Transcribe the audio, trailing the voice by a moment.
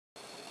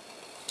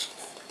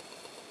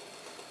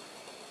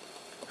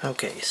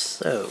Okay,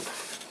 so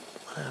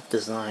what I've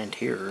designed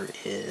here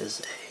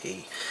is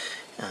a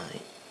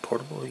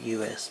portable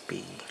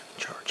USB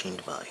charging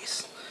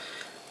device.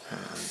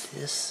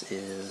 This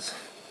is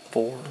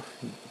 4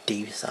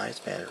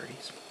 D-sized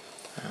batteries.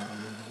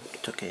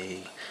 Took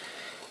a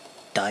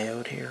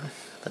diode here.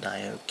 The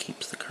diode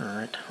keeps the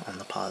current on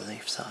the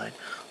positive side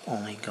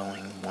only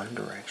going one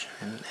direction,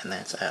 and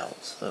that's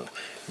out, so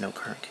no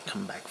current can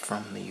come back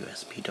from the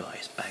USB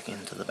device back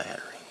into the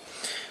battery.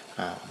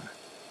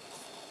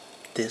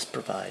 This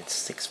provides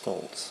 6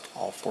 volts,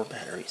 all 4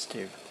 batteries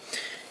do.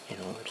 In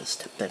order to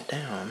step that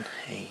down,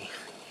 a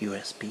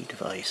USB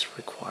device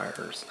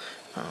requires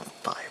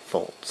 5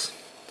 volts.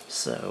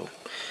 So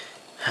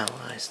how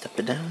I stepped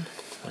it down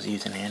was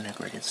using an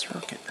integrated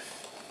circuit.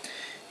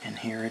 And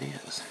here it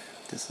is.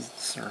 This is the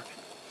circuit.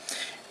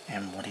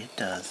 And what it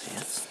does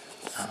is,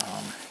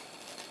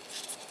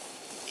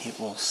 it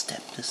will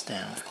step this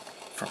down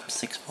from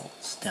 6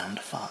 volts down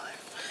to 5.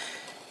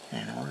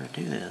 And in order to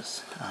do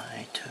this,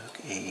 I took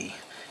a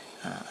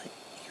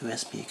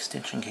USB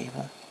extension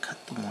cable,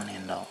 cut the one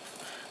end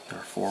off. There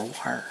are 4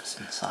 wires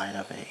inside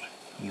of a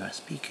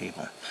USB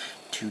cable,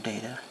 2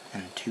 data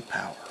and 2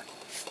 power.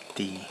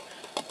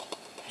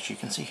 As you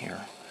can see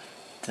here,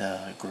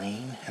 the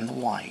green and the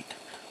white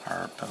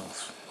are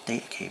both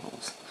data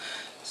cables,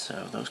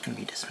 so those can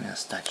be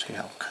dismissed. Actually,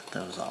 I'll cut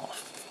those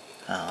off.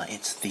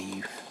 It's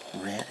the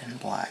red and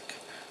black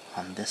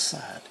on this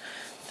side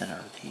that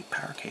are the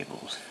power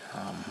cables.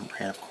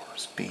 Red, of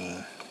course,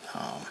 being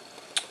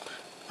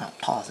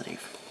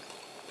positive.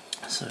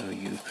 So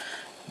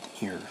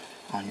you're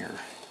on your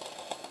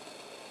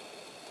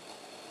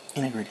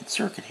integrated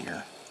circuit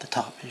here. The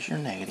top is your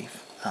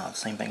negative.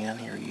 Same thing down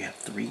here. You have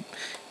 3,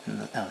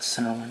 and the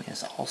center one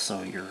is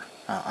also your.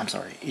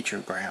 It's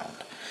your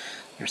ground.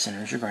 Your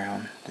center is your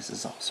ground. This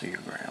is also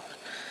your ground.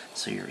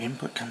 So your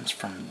input comes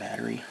from the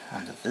battery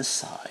onto this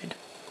side.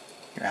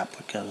 Your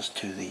output goes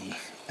to the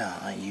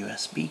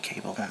USB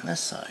cable on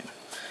this side.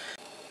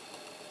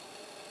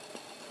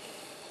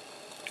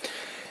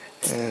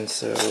 And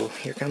so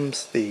here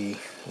comes the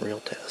real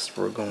test.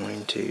 We're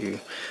going to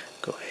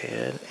go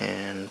ahead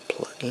and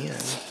plug in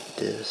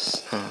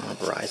this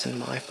Verizon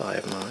Wi-Fi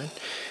of mine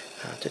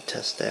to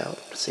test out,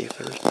 see if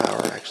there's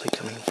power actually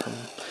coming from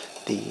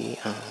the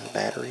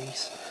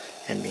batteries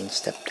and being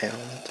stepped down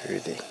through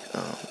the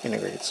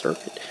integrated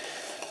circuit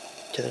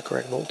to the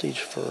correct voltage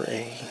for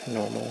a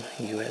normal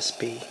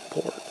USB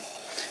port.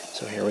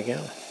 So here we go.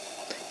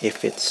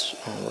 If it's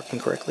working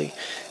correctly,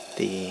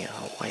 the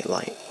white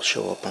light will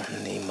show up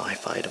on the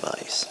Wi-Fi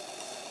device.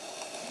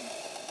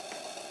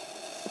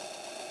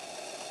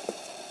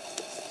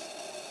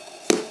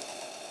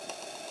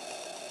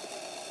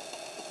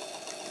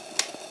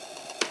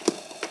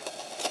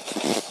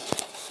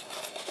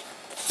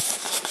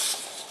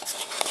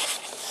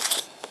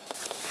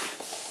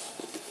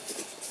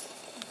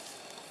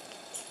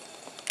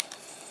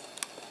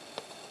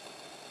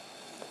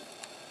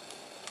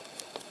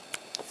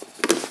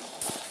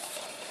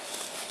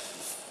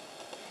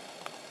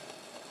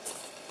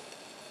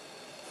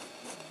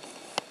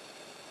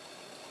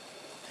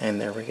 And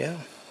there we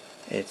go.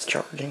 It's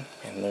charging,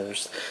 and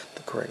there's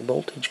the correct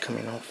voltage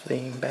coming off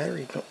the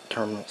battery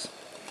terminals.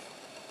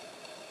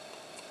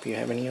 If you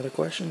have any other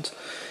questions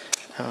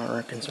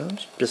or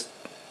concerns, just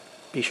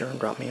be sure and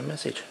drop me a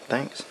message.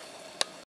 Thanks.